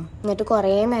പഠിക്കായിരുന്നു കേട്ടോ. എന്നിട്ട്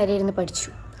കുറേ നേരം ഇരുന്ന് പഠിച്ചു.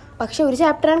 പക്ഷേ ഒരു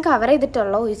ചാപ്റ്ററാണ് കവർ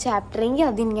ചെയ്തിട്ടുള്ളൂ. ഒരു ചാപ്റ്ററെങ്കിൽ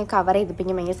അതിന് ഞാൻ കവർ ചെയ്തപ്പോൾ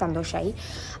എനിക്ക് ഭയങ്കര സന്തോഷമായി.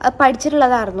 അത്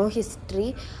പഠിച്ചിട്ടുള്ളതായിരുന്നു ഹിസ്റ്ററി.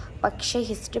 പക്ഷേ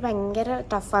ഹിസ്റ്ററി ഭയങ്കര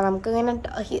ടഫാണ്. നമുക്കിങ്ങനെ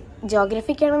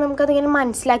ജോഗ്രഫിക്കാണെങ്കിൽ നമുക്കതിങ്ങനെ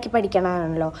മനസ്സിലാക്കി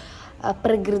പഠിക്കണമാണല്ലോ.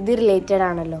 പ്രകൃതി റിലേറ്റഡ്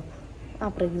ആണല്ലോ.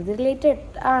 പ്രകൃതി റിലേറ്റഡ്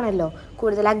ആണല്ലോ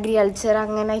കൂടുതൽ. അഗ്രികൾച്ചർ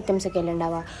അങ്ങനെ ഐറ്റംസൊക്കെ അല്ലേ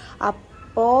ഉണ്ടാവുക.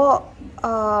 അപ്പോൾ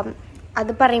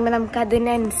അത് പറയുമ്പോൾ നമുക്ക്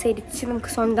അതിനനുസരിച്ച്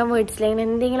നമുക്ക് സ്വന്തം വേർഡ്സിലേക്ക്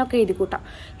എന്തെങ്കിലുമൊക്കെ എഴുതി കൂട്ടാം.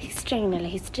 ഹിസ്റ്ററി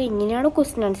അങ്ങനെയല്ല. ഹിസ്റ്ററി എങ്ങനെയാണോ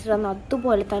ക്വസ്റ്റ്യൻ ആൻസർ വന്നത്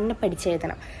അതുപോലെ തന്നെ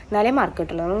പഠിച്ചെഴുതണം, എന്നാലേ മാർക്ക്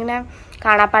കിട്ടുള്ളൂ. നമ്മളിങ്ങനെ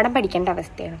കാണാപ്പാടം പഠിക്കേണ്ട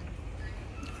അവസ്ഥയാണ്.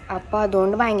 അപ്പോൾ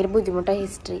അതുകൊണ്ട് ഭയങ്കര ബുദ്ധിമുട്ടാണ്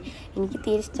ഹിസ്റ്ററി. എനിക്ക്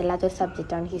തീരെ ഇഷ്ടമില്ലാത്തൊരു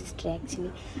സബ്ജക്റ്റാണ് ഹിസ്റ്ററി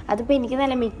ആക്ച്വലി. അതിപ്പോൾ എനിക്ക്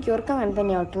നല്ല മിക്കവർക്കും അങ്ങനെ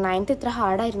തന്നെയാണ് കേട്ടോ. 9th ഇത്ര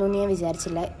ഹാർഡായിരുന്നു എന്ന് ഞാൻ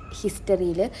വിചാരിച്ചില്ല.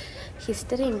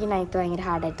 ഹിസ്റ്ററി എനിക്ക് 9th ഭയങ്കര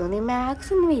ഹാർഡായിട്ട് തോന്നി. മാത്സ്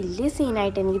ഒന്നും വലിയ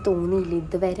സീനായിട്ട് എനിക്ക് തോന്നിയില്ല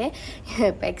ഇതുവരെ.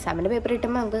 ഇപ്പോൾ എക്സാമിൻ്റെ പേപ്പർ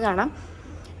കിട്ടുമ്പോൾ നമുക്ക് കാണാം.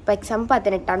 ഇപ്പോൾ എക്സാം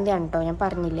 18-ാം തീയതിയാണ് കേട്ടോ, ഞാൻ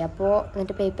പറഞ്ഞില്ലേ. അപ്പോൾ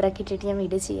എന്നിട്ട് പേപ്പറൊക്കെ ഇട്ടിട്ട് ഞാൻ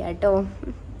വീഡിയോ ചെയ്യാം കേട്ടോ.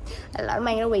 എല്ലാവരും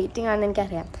ഭയങ്കര വെയിറ്റിംഗ് ആണെന്ന്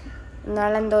എനിക്കറിയാം.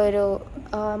 നാളെന്തോ ഒരു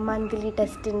മന്ത്ലി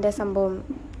ടെസ്റ്റിൻ്റെ സംഭവം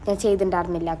ഞാൻ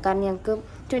ചെയ്തിട്ടുണ്ടായിരുന്നില്ല. കാരണം ഞങ്ങൾക്ക്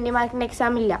 20 മാർക്കിൻ്റെ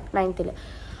എക്സാം ഇല്ല 9th.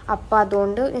 അപ്പോൾ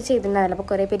അതുകൊണ്ട് ഞാൻ ചെയ്തിട്ടുണ്ടായിരുന്നില്ല. അപ്പോൾ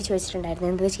കുറേ പേര് ചോദിച്ചിട്ടുണ്ടായിരുന്നു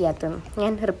എന്ത് ചെയ്യാത്തതെന്ന്.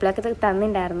 ഞാൻ റിപ്ലൈ ഒക്കെ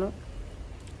തന്നിട്ടുണ്ടായിരുന്നു.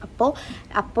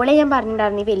 അപ്പോഴേ ഞാൻ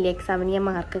പറഞ്ഞിട്ടുണ്ടായിരുന്നു ഈ വലിയ എക്സാമിന് ഞാൻ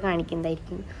മാർക്ക്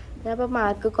കാണിക്കുന്നതായിരിക്കും. അപ്പോൾ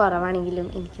മാർക്ക് കുറവാണെങ്കിലും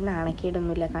എനിക്ക്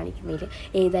നാണക്കേടൊന്നുമില്ല കാണിക്കുന്നതിൽ.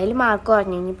 ഏതായാലും മാർക്ക്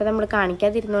കുറഞ്ഞു. ഇനിയിപ്പോൾ നമ്മൾ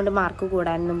കാണിക്കാതിരുന്നുകൊണ്ട് മാർക്ക്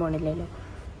കൂടാനൊന്നും പോണില്ലല്ലോ.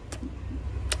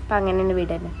 അപ്പം അങ്ങനെ തന്നെ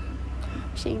വീടന്നെ.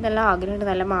 പക്ഷേ എനിക്ക് നല്ല ആഗ്രഹമുണ്ട്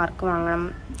നല്ല മാർക്ക് വാങ്ങണം.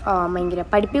 ഭയങ്കര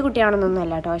പഠിപ്പിയ കുട്ടിയാണെന്നൊന്നും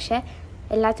അല്ല കേട്ടോ. പക്ഷേ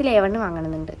എല്ലാത്തിലും A1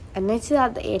 വാങ്ങണമെന്നുണ്ട്. എന്ന് വെച്ചാൽ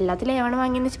അത് എല്ലാത്തിലും A1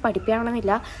 വാങ്ങിയെന്ന് വെച്ചാൽ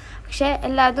പഠിപ്പിക്കണമെന്നില്ല. പക്ഷേ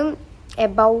എല്ലാതും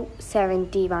എബവ്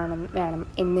 70 വേണം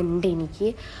എന്നുണ്ട് എനിക്ക്.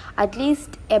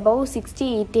 അറ്റ്ലീസ്റ്റ് എബവ്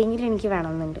 68 എനിക്ക്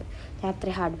വേണമെന്നുണ്ട്. ഞാൻ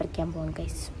അത്രയും ഹാർഡ് വർക്ക് ചെയ്യാൻ പോകുന്നു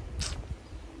ഗൈസ്.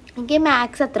 എനിക്ക്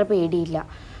മാത്സ് അത്ര പേടിയില്ല.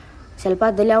 ചിലപ്പോൾ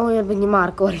അതിലാവും ഇനി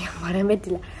മാർക്ക് പറയാൻ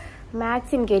പറ്റില്ല.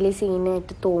 മാത്സ് എനിക്ക് വലിയ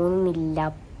സീനായിട്ട് തോന്നുന്നില്ല.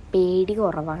 പേടി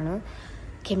കുറവാണ്.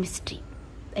 Chemistry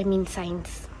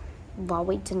science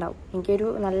വായിച്ചുണ്ടാവും. എനിക്കൊരു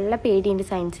നല്ല പേടിയുണ്ട്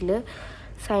സയൻസിൽ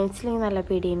എനിക്ക് നല്ല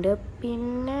പേടിയുണ്ട്.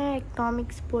 പിന്നെ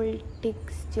എക്കണോമിക്സ്,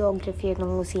 പൊളിറ്റിക്സ്, ജിയോഗ്രഫി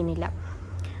ഒന്നും സീനില്ല.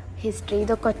 ഹിസ്റ്ററി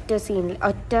ഇതൊക്കെ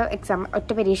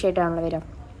ഒറ്റ പരീക്ഷയായിട്ടാണല്ലോ വരിക.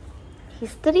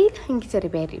 ഹിസ്റ്ററിയിൽ എനിക്ക് ചെറിയ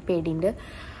പേടിയുണ്ട്.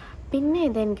 പിന്നെ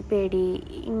ഇതെനിക്ക് പേടി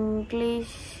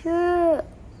ഇംഗ്ലീഷ്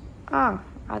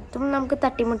അതും നമുക്ക്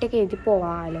തട്ടിമുട്ടിയൊക്കെ എഴുതി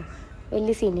പോകാമല്ലോ,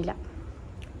 വലിയ സീനില്ല.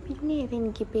 പിന്നെ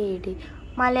ഏതെനിക്ക് പേടി,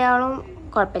 മലയാളം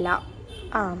കുഴപ്പമില്ല.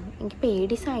 എനിക്ക്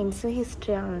പേടി സയൻസ്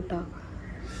ഹിസ്റ്ററിയാണ് കേട്ടോ.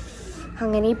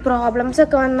 അങ്ങനെ ഈ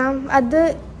പ്രോബ്ലംസൊക്കെ വന്നാൽ അത്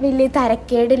വലിയ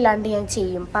തരക്കേടില്ലാണ്ട് ഞാൻ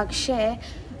ചെയ്യും. പക്ഷേ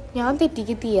ഞാൻ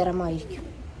തെറ്റിക്ക് തിയറമായിരിക്കും.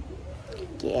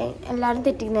 എല്ലാവരും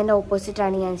തെറ്റിക്കുന്നതിൻ്റെ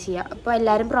ഓപ്പോസിറ്റാണ് ഞാൻ ചെയ്യുക. അപ്പോൾ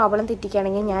എല്ലാവരും പ്രോബ്ലം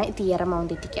തെറ്റിക്കുകയാണെങ്കിൽ ഞാൻ തിയറമാവും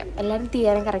തെറ്റിക്കാം. എല്ലാവരും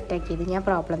തിയറം കറക്റ്റാക്കിയത് ഞാൻ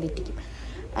പ്രോബ്ലം തെറ്റിക്കും.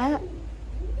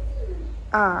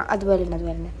 അതുപോലെ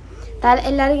തന്നെ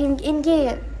എല്ലാവരും എനിക്ക്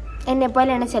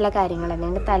എന്നെപ്പോലെയാണ് ചില കാര്യങ്ങൾ തന്നെ.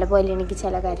 എൻ്റെ തല പോലെയാണ് എനിക്ക്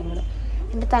ചില കാര്യങ്ങൾ.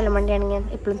 എൻ്റെ തലമണ്ടയാണെങ്കിൽ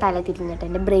എപ്പോഴും തല തിരിഞ്ഞിട്ട്,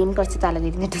 എൻ്റെ ബ്രെയിൻ കുറച്ച് തല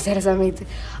തിരിഞ്ഞിട്ട് ചില സമയത്ത്.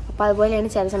 അപ്പോൾ അതുപോലെയാണ്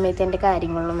ചില സമയത്ത് എൻ്റെ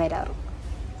കാര്യങ്ങളിലും വരാറ്.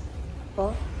 അപ്പോൾ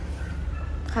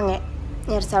അങ്ങനെ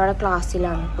നേരത്തെ അവിടെ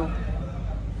ക്ലാസ്സിലാണ് കേട്ടോ.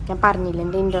 ഞാൻ പറഞ്ഞില്ല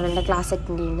എൻ്റെ ഇൻ്റർവെലിൻ്റെ ക്ലാസ്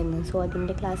അറ്റൻഡ് ചെയ്യേണ്ടെന്ന്. സോ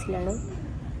അതിൻ്റെ ക്ലാസ്സിലാണ്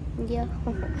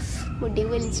മുടി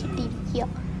വലിച്ചിട്ടിരിക്കുക.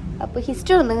 അപ്പോൾ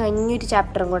ഹിസ്റ്ററി ഒന്ന് കഴിഞ്ഞൊരു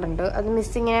ചാപ്റ്ററും കൂടെ ഉണ്ട്. അത്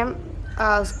മിസ് ഇങ്ങനെ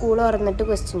സ്കൂൾ തുറന്നിട്ട്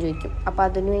ക്വസ്റ്റ്യൻ ചോദിക്കും. അപ്പോൾ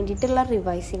അതിന് വേണ്ടിയിട്ടുള്ള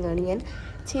റിവൈസിങ് ആണ് ഞാൻ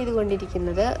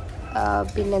ചെയ്തുകൊണ്ടിരിക്കുന്നത്.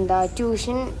 പിന്നെന്താ,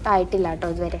 ട്യൂഷൻ ആയിട്ടില്ല കേട്ടോ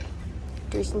ഇതുവരെ.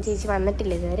 ട്യൂഷൻ ചേച്ചി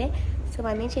വന്നിട്ടില്ല ഇതുവരെ. സോ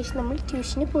വന്നതിന് ശേഷം നമ്മൾ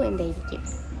ട്യൂഷന് പോയെന്തായിരിക്കും.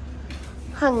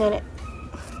 അങ്ങനെ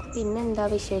പിന്നെന്താ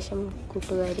വിശേഷം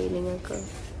കൂട്ടുകാരി നിങ്ങൾക്ക്?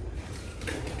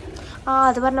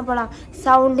 അത് പറഞ്ഞപ്പോഴാണ്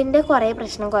സൗണ്ടിൻ്റെ കുറേ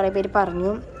പ്രശ്നം കുറേ പേര്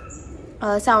പറഞ്ഞു.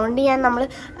 സൗണ്ട് നമ്മൾ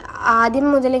ആദ്യം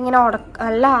മുതലിങ്ങനെ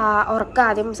നല്ല ഉറക്കം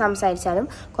ആദ്യം സംസാരിച്ചാലും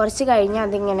കുറച്ച് കഴിഞ്ഞ്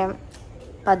അതിങ്ങനെ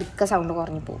പതുക്കെ സൗണ്ട്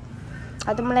കുറഞ്ഞു പോകും.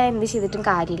 അത് നമ്മൾ എന്ത് ചെയ്തിട്ടും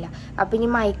കാര്യമില്ല. അപ്പോൾ ഇനി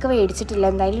മൈക്ക് മേടിച്ചിട്ടില്ല.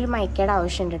 എന്തായാലും ഒരു മൈക്കയുടെ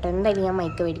ആവശ്യമുണ്ട് കേട്ടോ. എന്തായാലും ഞാൻ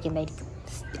മൈക്ക് മേടിക്കുന്നതായിരിക്കും.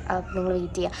 നിങ്ങൾ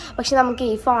വെയിറ്റ് ചെയ്യുക. പക്ഷെ നമുക്ക്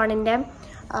ഈ ഫോണിൻ്റെ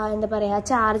എന്താ പറയുക,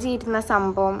 ചാർജ് ചെയ്യുന്ന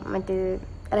സംഭവം മറ്റേ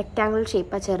റെക്റ്റാങ്കിൾ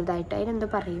ഷേപ്പാണ് ചെറുതായിട്ട്. അതിനെന്തോ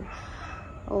പറയും,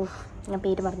 ഞാൻ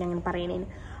പേര് പറഞ്ഞു അങ്ങനെ പറയണേന്.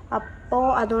 അപ്പോൾ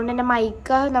അതുകൊണ്ട് തന്നെ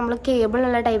മൈക്ക് നമ്മൾ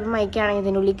കേബിളുള്ള ടൈപ്പ് മൈക്കാണെങ്കിൽ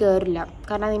ഇതിനുള്ളിൽ കയറില്ല.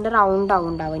 കാരണം അതിൻ്റെ റൗണ്ട്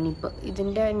ഉണ്ടാവും നിപ്പ്.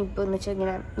 ഇതിൻ്റെ നിപ്പ് എന്ന് വെച്ചാൽ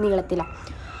ഇങ്ങനെ നീളത്തിലാണ്.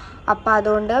 അപ്പോൾ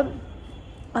അതുകൊണ്ട്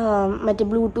മറ്റേ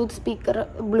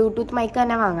ബ്ലൂടൂത്ത് മൈക്ക്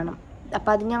തന്നെ വാങ്ങണം.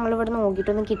 അപ്പോൾ അത് ഞങ്ങളിവിടെ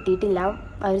നോക്കിയിട്ടൊന്നും കിട്ടിയിട്ടില്ല.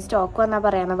 അവർ സ്റ്റോക്ക് വന്നാൽ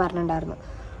പറയാമെന്ന് പറഞ്ഞിട്ടുണ്ടായിരുന്നു.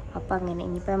 അപ്പോൾ അങ്ങനെ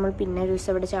ഇനിയിപ്പോൾ നമ്മൾ പിന്നെ ഒരു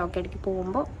ദിവസം ഇവിടെ ചാവക്കടയ്ക്ക്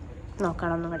പോകുമ്പോൾ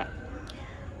നോക്കണം ഒന്നിവിടെ.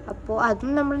 അപ്പോൾ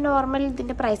അതും നമ്മൾ നോർമൽ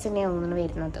ഇതിൻ്റെ പ്രൈസ് തന്നെയാണ് തോന്നുന്നു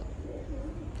വരുന്നത്.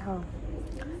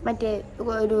 മറ്റേ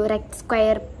ഒരു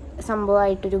സ്ക്വയർ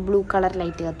സംഭവമായിട്ടൊരു ബ്ലൂ കളർ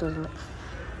ലൈറ്റ് കത്തുന്നത്,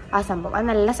 ആ സംഭവം. അത്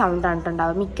നല്ല സൗണ്ടാണ് കേട്ടോ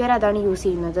ഉണ്ടാവുക. മിക്കവരും അതാണ് യൂസ്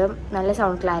ചെയ്യുന്നത്. നല്ല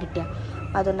സൗണ്ട് ക്ലാരിറ്റിയാണ്.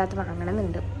 അപ്പോൾ അതുകൊണ്ട് അത്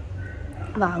വാങ്ങണമെന്നുണ്ട്.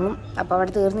 വാങ്ങും. അപ്പോൾ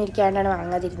അവിടെ തീർന്നിരിക്കാണ്ടാണ്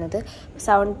വാങ്ങാതിരുന്നത്.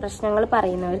 സൗണ്ട് പ്രശ്നങ്ങൾ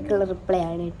പറയുന്നവർക്കുള്ള റിപ്ലൈ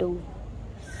ആണ് കേട്ടോ.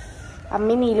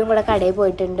 അമ്മയും നീലും കൂടെ കടയിൽ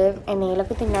പോയിട്ടുണ്ട്.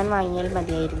 എന്തെങ്കിലുമൊക്കെ തിന്നാൻ വാങ്ങിയാൽ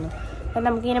മതിയായിരുന്നു. അപ്പം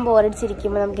നമുക്കിങ്ങനെ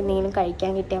ബോറടിച്ചിരിക്കുമ്പോൾ നമുക്ക് എന്തെങ്കിലും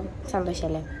കഴിക്കാൻ കിട്ടിയാൽ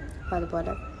സന്തോഷമല്ലേ. അപ്പോൾ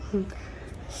അതുപോലെ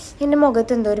എൻ്റെ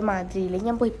മുഖത്ത് എന്തോ ഒരു മാതിരിയില്ല.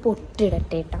 ഞാൻ പോയി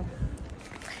പൊട്ടിടട്ടെ കേട്ടോ.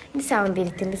 ഈ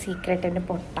സൗന്ദര്യത്തിൻ്റെ സീക്രട്ട് എൻ്റെ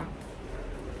പൊട്ട.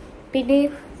 പിന്നെ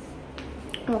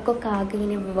മുഖമൊക്കെ ആകെ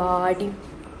ഇങ്ങനെ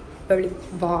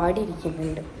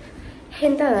വാടിയിരിക്കുന്നുണ്ട്.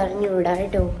 എന്താ അറിഞ്ഞൂടാ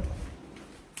കേട്ടോ.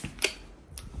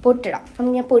 പൊട്ടിടാം.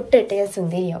 അപ്പം ഞാൻ പൊട്ടിട്ട് ഞാൻ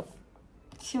സുന്ദരിയാവും.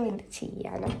 എന്ത്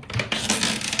ചെയ്യാനോ.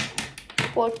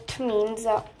 പൊട്ട്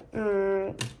മീൻസ്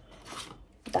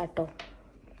ഇതാട്ടോ.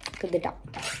 ഇതിട്ടാം.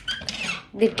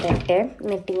 ഇതിട്ടെ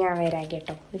എന്നിട്ട് ഞാൻ വരാം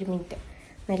കേട്ടോ. ഒരു മിനിറ്റ്.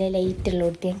 നല്ല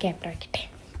ലൈറ്റുള്ളടുത്ത് ഞാൻ ക്യാമറ ആക്കട്ടെ.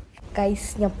 ഗൈസ്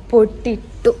ഞാൻ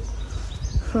പൊട്ടിട്ടു.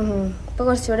 ഇപ്പോൾ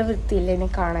കുറച്ചുകൂടെ വൃത്തിയില്ല എന്നെ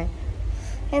കാണാൻ.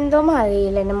 എന്തോ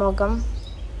അറിയില്ല എൻ്റെ മുഖം.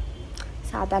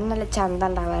 സാധാരണ നല്ല ചന്ത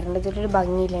ഉണ്ടാവാറുണ്ട്. ഇതൊരു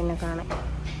ഭംഗിയില്ല എന്നെ കാണാൻ.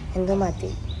 എന്തോ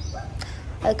മതി.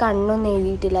 അത് കണ്ണൊന്നും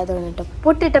എഴുതിയിട്ടില്ല തോന്നിട്ടോ.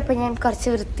 പൊട്ടിട്ടപ്പോൾ ഞാൻ കുറച്ച്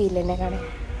വൃത്തിയില്ല എന്നെ കാണാൻ.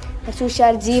 കുറച്ച്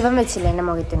ഉഷാർ ജീവൻ വെച്ചില്ല എൻ്റെ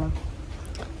മുഖത്തിന്.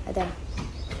 അതാണ്.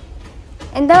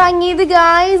 എന്താ വാങ്ങിയത്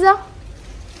ഗായ്സോ?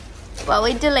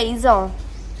 പോയിട്ട് ലൈസോ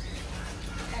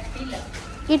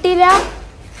കിട്ടിയില്ല.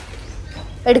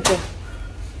 എടുക്ക്.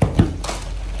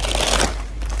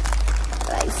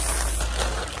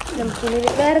 നമുക്കിനി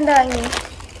വേറെന്താ വാങ്ങി?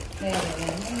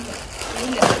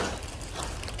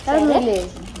 അതൊന്നുമില്ലേ?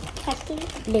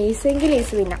 ലേസെങ്കിൽ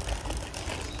ലേസ് തിന്നാം.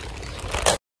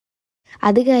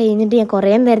 അത് കഴിഞ്ഞിട്ട് ഞാൻ കുറേ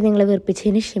നേരം നിങ്ങളെ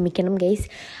വെറുപ്പിച്ചതിന് ക്ഷമിക്കണം ഗൈസ്.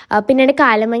 പിന്നീട്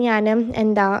കാലമ്മ ഞാൻ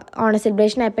ഓണ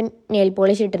സെലിബ്രേഷൻ ആയപ്പോൾ നെയിൽ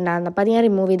പോളിഷ് ഇട്ടിട്ടുണ്ടായിരുന്നു. അപ്പോൾ അത് ഞാൻ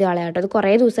റിമൂവ് ചെയ്ത് കളയാട്ടോ. അത്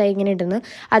കുറേ ദിവസമായി ഇങ്ങനെ ഇടുന്നു.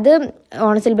 അത്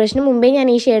ഓണ സെലിബ്രേഷന് മുമ്പേ ഞാൻ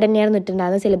ഈ ഷെയ്ഡ് തന്നെയായിരുന്നു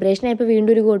ഇട്ടിട്ടുണ്ടായിരുന്നത്. സെലിബ്രേഷൻ ആയപ്പോൾ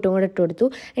വീണ്ടും ഒരു കോട്ടും കൂടെ ഇട്ട് കൊടുത്തു.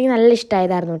 എനിക്ക് നല്ല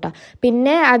ഇഷ്ടമായതായിരുന്നു കേട്ടോ.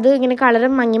 പിന്നെ അത് ഇങ്ങനെ കളറ്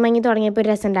മങ്ങി തുടങ്ങിയപ്പോൾ ഒരു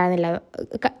രസം ഉണ്ടായിരുന്നില്ല.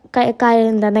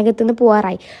 നഖത്തുനിന്ന്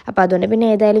പോകാറായി. അപ്പോൾ അതുകൊണ്ട് പിന്നെ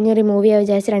ഏതായാലും ഞാൻ റിമൂവ് ചെയ്യാൻ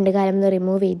വിചാരിച്ച് 2 കാലം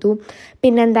റിമൂവ് ചെയ്തു.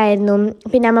 പിന്നെ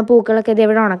പിന്നെ അമ്മ പൂക്കളൊക്കെ ഇത്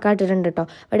ഇവിടെ ഉണക്കാട്ടിട്ടുണ്ട് കേട്ടോ.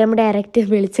 ഇവിടെ നമ്മൾ ഡയറക്റ്റ്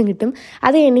വെളിച്ചം കിട്ടും.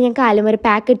 അത് കഴിഞ്ഞ് ഞാൻ കാലും ഒരു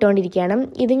പാക്ക് ഇട്ടുകൊണ്ടിരിക്കുകയാണ്.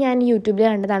 ഇത് ഞാൻ യൂട്യൂബിൽ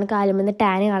കണ്ടതാണ്. കാലുമെന്ന്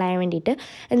ടാന് കളയാൻ വേണ്ടിയിട്ട്.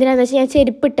 എന്തിനാണെന്ന് വെച്ചാൽ ഞാൻ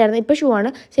ചെരുപ്പ് ഇട്ടായിരുന്നു. ഇപ്പോൾ ഷൂ ആണ്.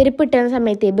 ചെരുപ്പ് ഇട്ടുന്ന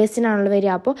സമയത്ത് ബസ്സിനാണല്ലോ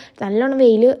വരിക. അപ്പോൾ നല്ലോണം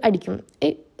വെയിൽ അടിക്കും.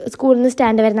 സ്കൂളിൽ നിന്ന്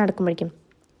സ്റ്റാൻഡ് വരെ നടക്കുമ്പോഴേക്കും.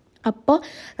 അപ്പോൾ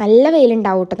നല്ല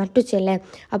വെയിലുണ്ടാവും കേട്ടോ, നട്ടുച്ചയല്ലേ.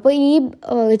 അപ്പോൾ ഈ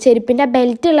ചെരുപ്പിൻ്റെ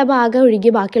ബെൽറ്റുള്ള ഭാഗം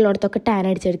ഒഴുകി ബാക്കിയുള്ളിടത്തൊക്കെ ടാൻ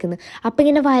അടിച്ചെടുക്കുന്നത്. അപ്പോൾ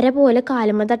ഇങ്ങനെ വര പോലെ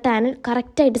കാലുമ്പത്തെ ടാൻ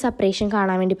കറക്റ്റായിട്ട് സെപ്പറേഷൻ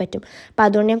കാണാൻ വേണ്ടി പറ്റും. അപ്പോൾ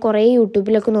അതുകൊണ്ട് ഞാൻ കുറേ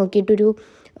യൂട്യൂബിലൊക്കെ നോക്കിയിട്ടൊരു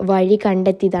വഴി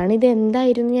കണ്ടെത്തിയതാണ്. ഇത്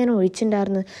എന്തായിരുന്നു ഞാൻ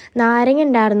ഒഴിച്ചിട്ടുണ്ടായിരുന്നത്? നാരങ്ങ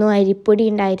ഉണ്ടായിരുന്നു, അരിപ്പൊടി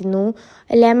ഉണ്ടായിരുന്നു,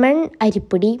 ലെമൺ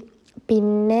അരിപ്പൊടി,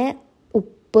 പിന്നെ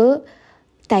ഉപ്പ്,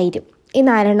 തൈര്, ഈ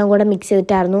 4 കൂടെ മിക്സ്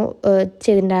ചെയ്തിട്ടായിരുന്നു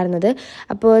ചെയ്തിട്ടുണ്ടായിരുന്നത്.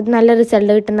 അപ്പോൾ നല്ല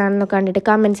റിസൾട്ട് കിട്ടുന്നതാണെന്നൊക്കെ കണ്ടിട്ട്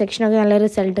കമൻറ്റ് സെക്ഷനൊക്കെ നല്ല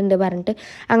റിസൾട്ട് ഉണ്ട് പറഞ്ഞിട്ട്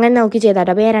അങ്ങനെ നോക്കി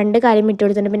ചെയ്താട്ടോ. അപ്പോൾ ഞാൻ 2 കാര്യം ഇട്ട്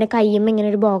കൊടുത്തിട്ടുണ്ട്. പിന്നെ കയ്യുമ്പോൾ ഇങ്ങനെ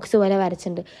ഒരു ബോക്സ് പോലെ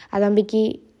വരച്ചിട്ടുണ്ട്, അതാകുമ്പോഴേക്ക്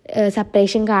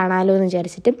സെപ്പറേഷൻ കാണാമല്ലോ എന്ന്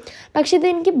വിചാരിച്ചിട്ട്. പക്ഷേ ഇത്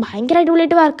എനിക്ക് ഭയങ്കര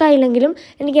അടിപൊളിയായിട്ട് വർക്കായില്ലെങ്കിലും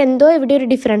എനിക്ക് എന്തോ ഇവിടെ ഒരു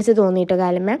ഡിഫറൻസ് തോന്നിയിട്ടോ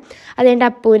കാലമേ. അതുകൊണ്ട്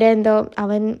അപ്പൂരെ എന്തോ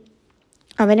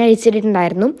അവൻ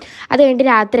അഴിച്ചിട്ടുണ്ടായിരുന്നു. അത് കഴിഞ്ഞിട്ട്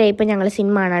രാത്രിയായപ്പോൾ ഞങ്ങൾ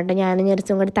സിനിമ കാണാം കേട്ടോ. ഞാനും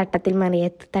ഞെർസും കൂടി തട്ടത്തിൻ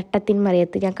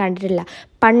മറിയത്ത് ഞാൻ കണ്ടിട്ടില്ല,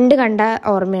 പണ്ട് കണ്ട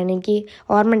ഓർമ്മയാണ്, എനിക്ക്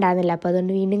ഓർമ്മ ഉണ്ടായിരുന്നില്ല. അപ്പോൾ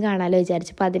അതുകൊണ്ട് വീണ്ടും കാണാമല്ലോ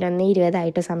വിചാരിച്ചു.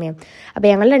 11:20 സമയം. അപ്പോൾ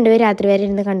ഞങ്ങൾ 2 പേരും രാത്രി വരെ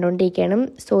ഇരുന്ന് കണ്ടുകൊണ്ടിരിക്കുകയാണ്.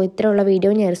 സോ ഇത്രയുള്ള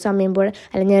വീഡിയോ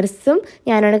ഞെർസും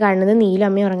ഞാനാണ് കാണുന്നത്. നീലും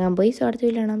അമ്മയും ഉറങ്ങാൻ പോയി. സോ അടുത്ത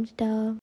വീഡിയോ കാണാം.